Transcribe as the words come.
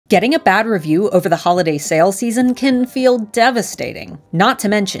Getting a bad review over the holiday sale season can feel devastating. Not to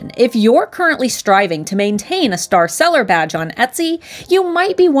mention, if you're currently striving to maintain a star seller badge on Etsy, you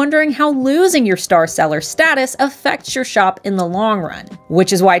might be wondering how losing your star seller status affects your shop in the long run.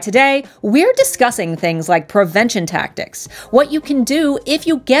 Which is why today, we're discussing things like prevention tactics, what you can do if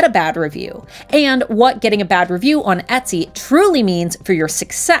you get a bad review, and what getting a bad review on Etsy truly means for your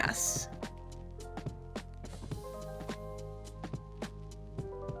success.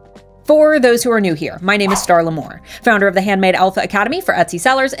 For those who are new here, my name is Starla 𝔸𝕚𝕝, founder of the Handmade Alpha Academy for Etsy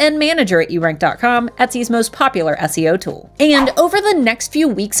sellers and manager at eRank.com, Etsy's most popular SEO tool. And over the next few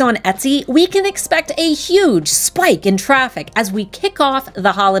weeks on Etsy, we can expect a huge spike in traffic as we kick off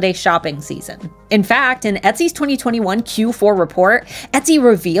the holiday shopping season. In fact, in Etsy's 2021 Q4 report, Etsy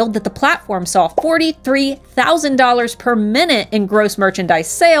revealed that the platform saw $43,000 per minute in gross merchandise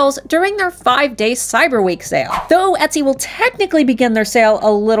sales during their 5-day Cyber Week sale. Though Etsy will technically begin their sale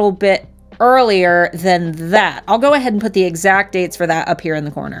a little bit earlier than that. I'll go ahead and put the exact dates for that up here in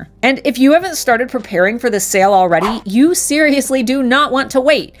the corner. And if you haven't started preparing for this sale already, you seriously do not want to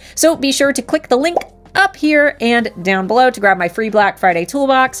wait. So be sure to click the link up here and down below to grab my free Black Friday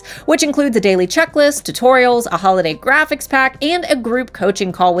toolbox, which includes a daily checklist, tutorials, a holiday graphics pack, and a group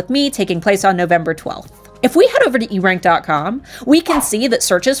coaching call with me taking place on November 12th. If we head over to eRank.com, we can see that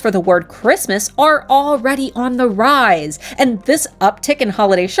searches for the word Christmas are already on the rise, and this uptick in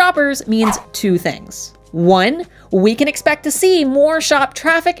holiday shoppers means two things. One, we can expect to see more shop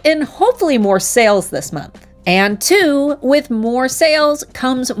traffic and hopefully more sales this month. And two, with more sales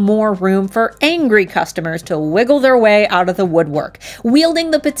comes more room for angry customers to wiggle their way out of the woodwork,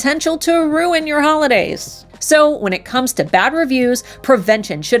 wielding the potential to ruin your holidays. So when it comes to bad reviews,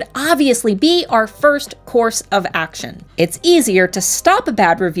 prevention should obviously be our first course of action. It's easier to stop a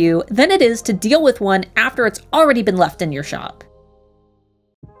bad review than it is to deal with one after it's already been left in your shop.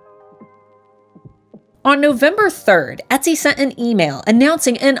 On November 3rd, Etsy sent an email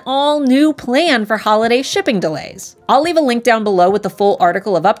announcing an all-new plan for holiday shipping delays. I'll leave a link down below with the full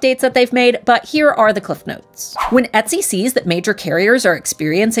article of updates that they've made, but here are the cliff notes. When Etsy sees that major carriers are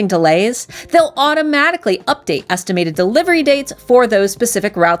experiencing delays, they'll automatically update estimated delivery dates for those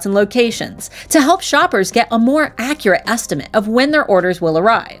specific routes and locations to help shoppers get a more accurate estimate of when their orders will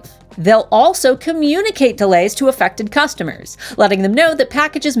arrive. They'll also communicate delays to affected customers, letting them know that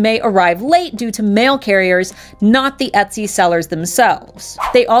packages may arrive late due to mail carriers, not the Etsy sellers themselves.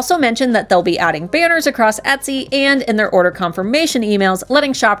 They also mention that they'll be adding banners across Etsy and in their order confirmation emails,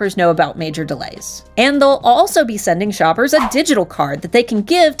 letting shoppers know about major delays. And they'll also be sending shoppers a digital card that they can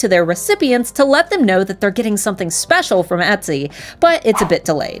give to their recipients to let them know that they're getting something special from Etsy, but it's a bit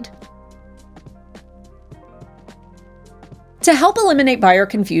delayed. To help eliminate buyer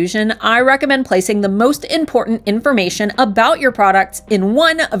confusion, I recommend placing the most important information about your products in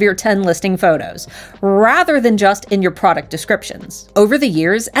one of your 10 listing photos, rather than just in your product descriptions. Over the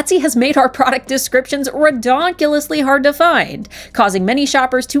years, Etsy has made our product descriptions redonkulously hard to find, causing many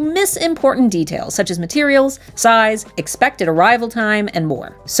shoppers to miss important details such as materials, size, expected arrival time, and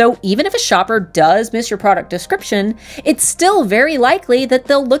more. So even if a shopper does miss your product description, it's still very likely that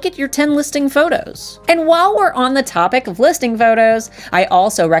they'll look at your 10 listing photos. And while we're on the topic of listing photos, I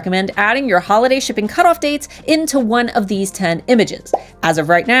also recommend adding your holiday shipping cutoff dates into one of these 10 images. As of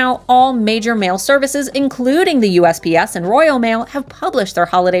right now, all major mail services, including the USPS and Royal Mail, have published their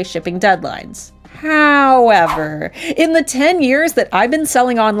holiday shipping deadlines. However, in the 10 years that I've been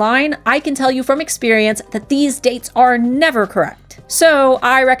selling online, I can tell you from experience that these dates are never correct. So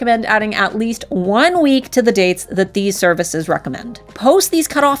I recommend adding at least 1 week to the dates that these services recommend. Post these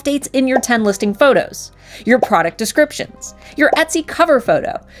cutoff dates in your 10 listing photos, your product descriptions, your Etsy cover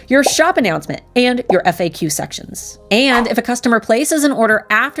photo, your shop announcement, and your FAQ sections. And if a customer places an order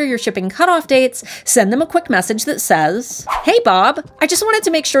after your shipping cutoff dates, send them a quick message that says, "Hey Bob, I just wanted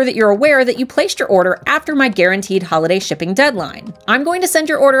to make sure that you're aware that you placed your order after my guaranteed holiday shipping deadline. I'm going to send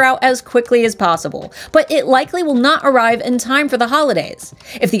your order out as quickly as possible, but it likely will not arrive in time for the holidays.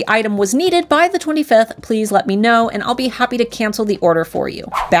 If the item was needed by the 25th, please let me know and I'll be happy to cancel the order for you."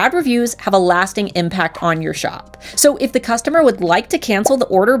 Bad reviews have a lasting impact on your shop. So if the customer would like to cancel the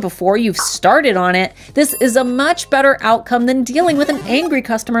order before you've started on it, this is a much better outcome than dealing with an angry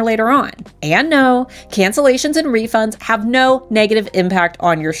customer later on. And no, cancellations and refunds have no negative impact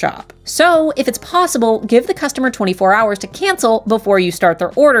on your shop. So if it's possible, give the customer 24 hours to cancel before you start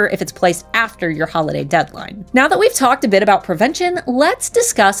their order if it's placed after your holiday deadline. Now that we've talked a bit about prevention, let's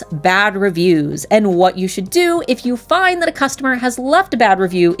discuss bad reviews and what you should do if you find that a customer has left a bad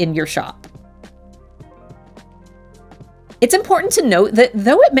review in your shop. It's important to note that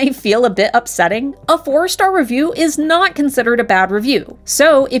though it may feel a bit upsetting, a 4-star review is not considered a bad review.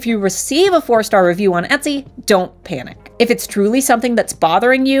 So if you receive a 4-star review on Etsy, don't panic. If it's truly something that's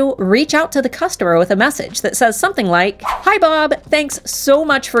bothering you, reach out to the customer with a message that says something like, "Hi Bob, thanks so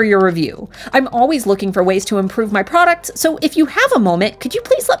much for your review. I'm always looking for ways to improve my products, so if you have a moment, could you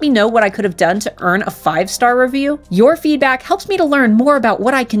please let me know what I could have done to earn a 5-star review? Your feedback helps me to learn more about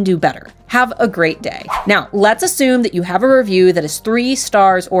what I can do better. Have a great day." Now, let's assume that you have a review that is 3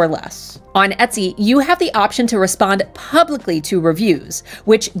 stars or less. On Etsy, you have the option to respond publicly to reviews,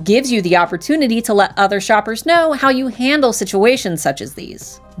 which gives you the opportunity to let other shoppers know how you handle situations such as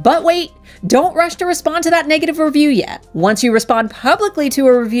these. But wait, don't rush to respond to that negative review yet. Once you respond publicly to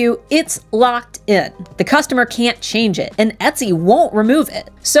a review, it's locked in. The customer can't change it, and Etsy won't remove it.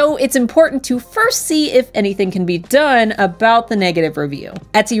 So it's important to first see if anything can be done about the negative review.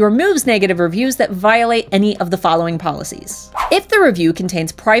 Etsy removes negative reviews that violate any of the following policies. If the review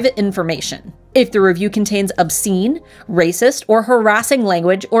contains private information, if the review contains obscene, racist, or harassing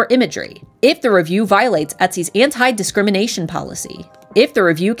language or imagery, if the review violates Etsy's anti-discrimination policy, if the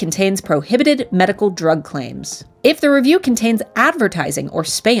review contains prohibited medical drug claims, if the review contains advertising or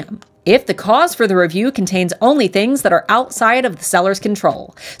spam, if the cause for the review contains only things that are outside of the seller's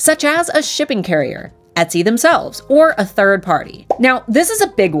control, such as a shipping carrier, Etsy themselves, or a third party. Now, this is a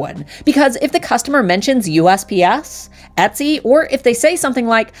big one, because if the customer mentions USPS, Etsy, or if they say something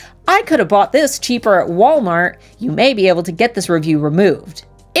like, "I could have bought this cheaper at Walmart," you may be able to get this review removed.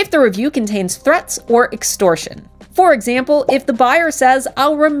 If the review contains threats or extortion. For example, if the buyer says,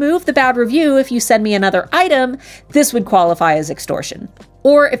 "I'll remove the bad review if you send me another item," this would qualify as extortion.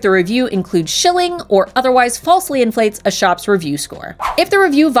 Or if the review includes shilling or otherwise falsely inflates a shop's review score. If the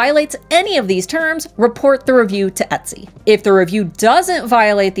review violates any of these terms, report the review to Etsy. If the review doesn't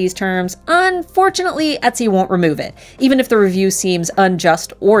violate these terms, unfortunately, Etsy won't remove it, even if the review seems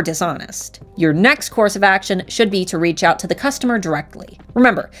unjust or dishonest. Your next course of action should be to reach out to the customer directly.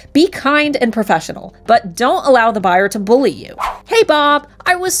 Remember, be kind and professional, but don't allow the buyer to bully you. "Hey Bob,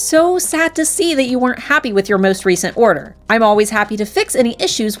 I was so sad to see that you weren't happy with your most recent order. I'm always happy to fix any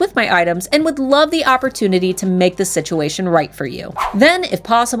issues with my items and would love the opportunity to make the situation right for you." Then, if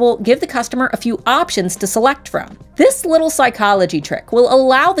possible, give the customer a few options to select from. This little psychology trick will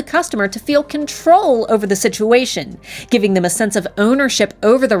allow the customer to feel control over the situation, giving them a sense of ownership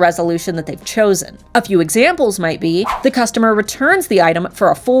over the resolution that they've chosen. A few examples might be, the customer returns the item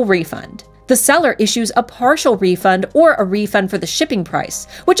for a full refund. The seller issues a partial refund or a refund for the shipping price,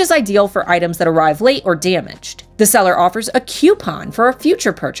 which is ideal for items that arrive late or damaged. The seller offers a coupon for a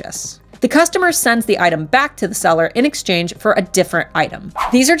future purchase. The customer sends the item back to the seller in exchange for a different item.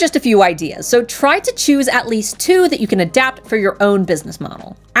 These are just a few ideas, so try to choose at least 2 that you can adapt for your own business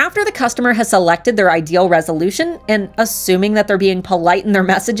model. After the customer has selected their ideal resolution, and assuming that they're being polite in their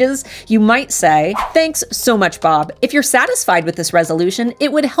messages, you might say, "Thanks so much, Bob. If you're satisfied with this resolution,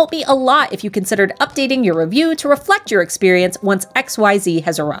 it would help me a lot if you considered updating your review to reflect your experience once XYZ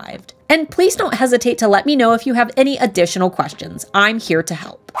has arrived. And please don't hesitate to let me know if you have any additional questions. I'm here to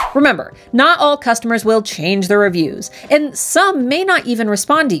help." Remember, not all customers will change their reviews, and some may not even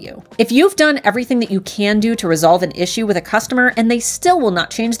respond to you. If you've done everything that you can do to resolve an issue with a customer and they still will not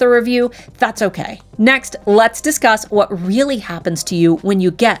change their review, that's okay. Next, let's discuss what really happens to you when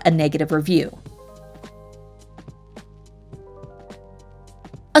you get a negative review.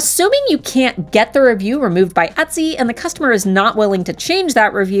 Assuming you can't get the review removed by Etsy and the customer is not willing to change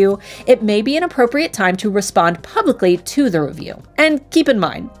that review, it may be an appropriate time to respond publicly to the review. And keep in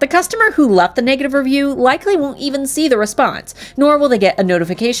mind, the customer who left the negative review likely won't even see the response, nor will they get a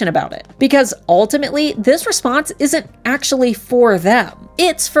notification about it. Because ultimately, this response isn't actually for them.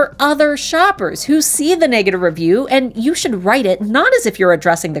 It's for other shoppers who see the negative review, and you should write it not as if you're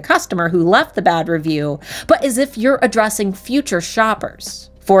addressing the customer who left the bad review, but as if you're addressing future shoppers.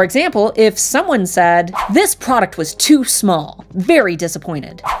 For example, if someone said, "This product was too small, very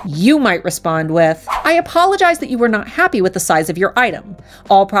disappointed," you might respond with, "I apologize that you were not happy with the size of your item.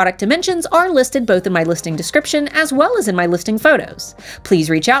 All product dimensions are listed both in my listing description as well as in my listing photos. Please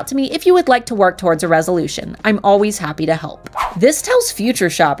reach out to me if you would like to work towards a resolution. I'm always happy to help." This tells future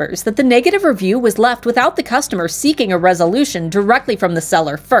shoppers that the negative review was left without the customer seeking a resolution directly from the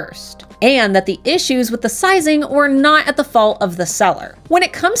seller first, and that the issues with the sizing were not at the fault of the seller. When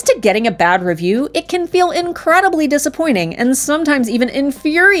it comes to getting a bad review, it can feel incredibly disappointing and sometimes even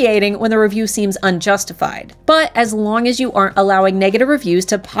infuriating when the review seems unjustified. But as long as you aren't allowing negative reviews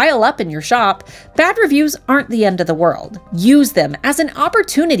to pile up in your shop, bad reviews aren't the end of the world. Use them as an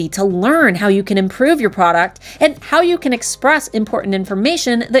opportunity to learn how you can improve your product and how you can express stress important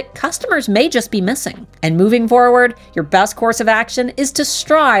information that customers may just be missing. And moving forward, your best course of action is to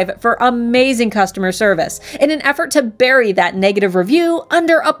strive for amazing customer service in an effort to bury that negative review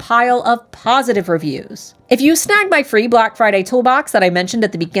under a pile of positive reviews. If you snagged my free Black Friday toolbox that I mentioned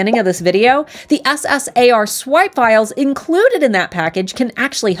at the beginning of this video, the SSAR swipe files included in that package can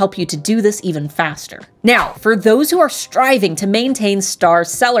actually help you to do this even faster. Now, for those who are striving to maintain star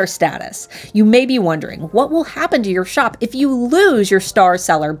seller status, you may be wondering what will happen to your shop if you lose your star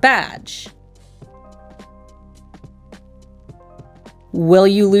seller badge. Will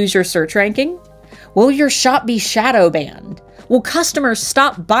you lose your search ranking? Will your shop be shadow banned? Will customers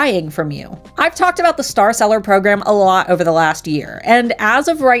stop buying from you? I've talked about the Star Seller program a lot over the last year, and as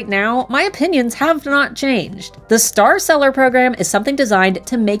of right now, my opinions have not changed. The Star Seller program is something designed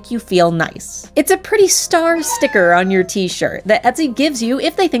to make you feel nice. It's a pretty star sticker on your t-shirt that Etsy gives you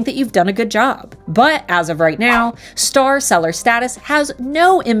if they think that you've done a good job. But as of right now, Star Seller status has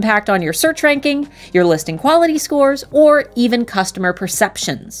no impact on your search ranking, your listing quality scores, or even customer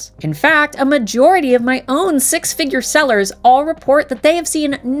perceptions. In fact, a majority of my own six-figure sellers all report that they have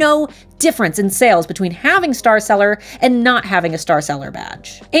seen no difference in sales between having Star Seller and not having a Star Seller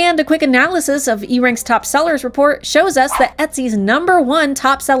badge. And a quick analysis of eRank's top sellers report shows us that Etsy's #1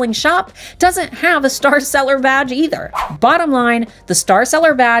 top selling shop doesn't have a Star Seller badge either. Bottom line, the Star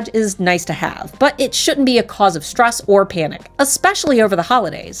Seller badge is nice to have, but it shouldn't be a cause of stress or panic, especially over the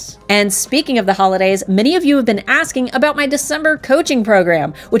holidays. And speaking of the holidays, many of you have been asking about my December coaching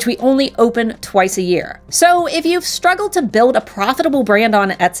program, which we only open twice a year. So if you've struggled to build a profitable brand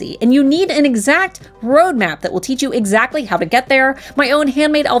on Etsy and you need an exact roadmap that will teach you exactly how to get there, my own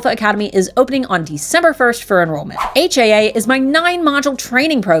Handmade Alpha Academy is opening on December 1st for enrollment. HAA is my 9-module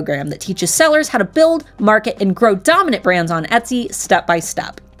training program that teaches sellers how to build, market, and grow dominant brands on Etsy step by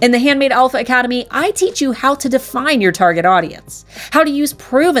step. In the Handmade Alpha Academy, I teach you how to define your target audience, how to use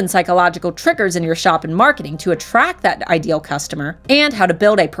proven psychological triggers in your shop and marketing to attract that ideal customer, and how to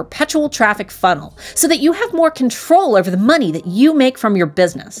build a perpetual traffic funnel so that you have more control over the money that you make from your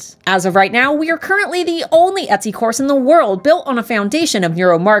business. As of right now, we are currently the only Etsy course in the world built on a foundation of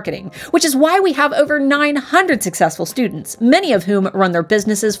neuromarketing, which is why we have over 900 successful students, many of whom run their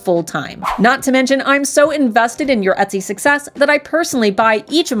businesses full-time. Not to mention, I'm so invested in your Etsy success that I personally buy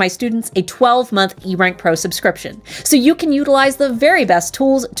each of my students a 12-month eRank Pro subscription, so you can utilize the very best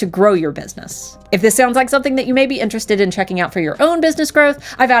tools to grow your business. If this sounds like something that you may be interested in checking out for your own business growth,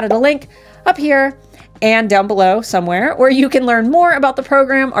 I've added a link up here and down below somewhere where you can learn more about the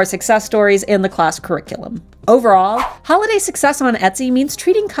program, our success stories, and the class curriculum. Overall, holiday success on Etsy means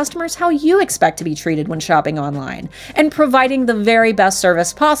treating customers how you expect to be treated when shopping online, and providing the very best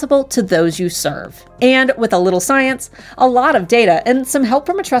service possible to those you serve. And with a little science, a lot of data, and some help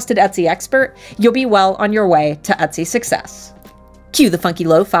from a trusted Etsy expert, you'll be well on your way to Etsy success. Cue the funky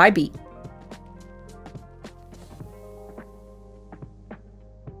lo-fi beat.